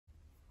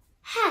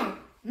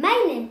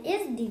name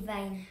is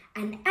Divine.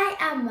 And I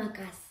am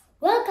Marcus.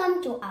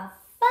 Welcome to our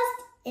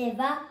first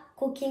ever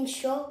cooking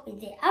show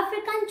with the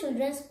African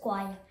Children's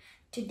Choir.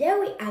 Today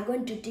we are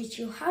going to teach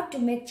you how to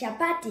make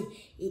chapati.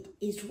 It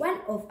is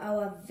one of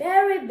our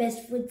very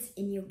best foods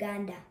in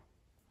Uganda.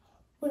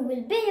 We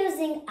will be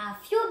using a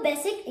few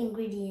basic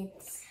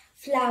ingredients: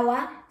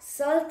 flour,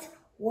 salt,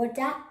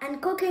 water,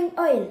 and cooking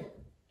oil.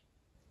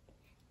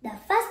 The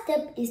first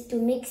step is to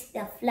mix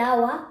the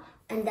flour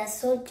and the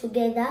salt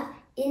together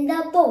in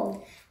the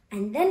bowl,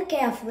 and then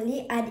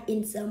carefully add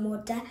in some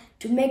water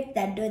to make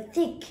the dough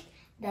thick.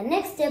 The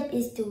next step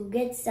is to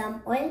get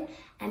some oil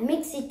and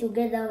mix it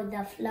together with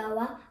the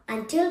flour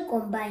until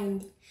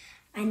combined,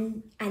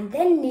 and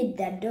then knead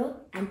the dough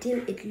until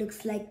it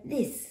looks like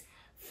this.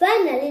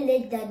 Finally,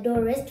 let the dough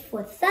rest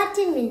for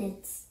 30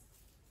 minutes.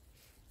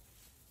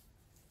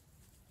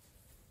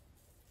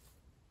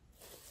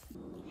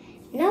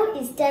 Now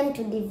it's time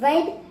to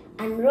divide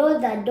and roll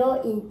the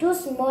dough in 2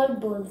 small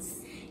balls.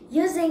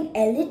 Using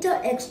a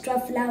little extra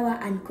flour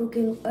and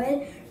cooking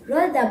oil,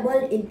 roll the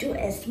ball into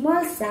a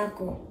small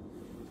circle.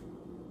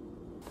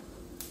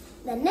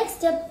 The next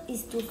step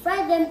is to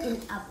fry them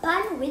in a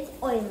pan with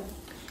oil.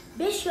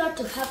 Be sure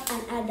to have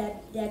an adder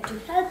there to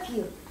help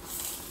you.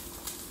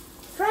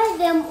 Fry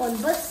them on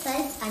both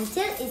sides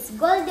until it's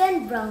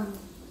golden brown.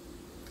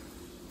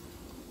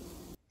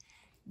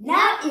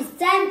 Now it's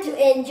time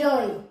to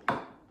enjoy.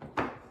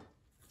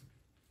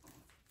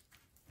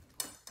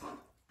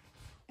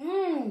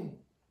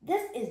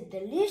 This is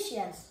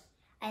delicious.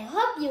 I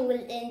hope you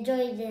will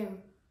enjoy them.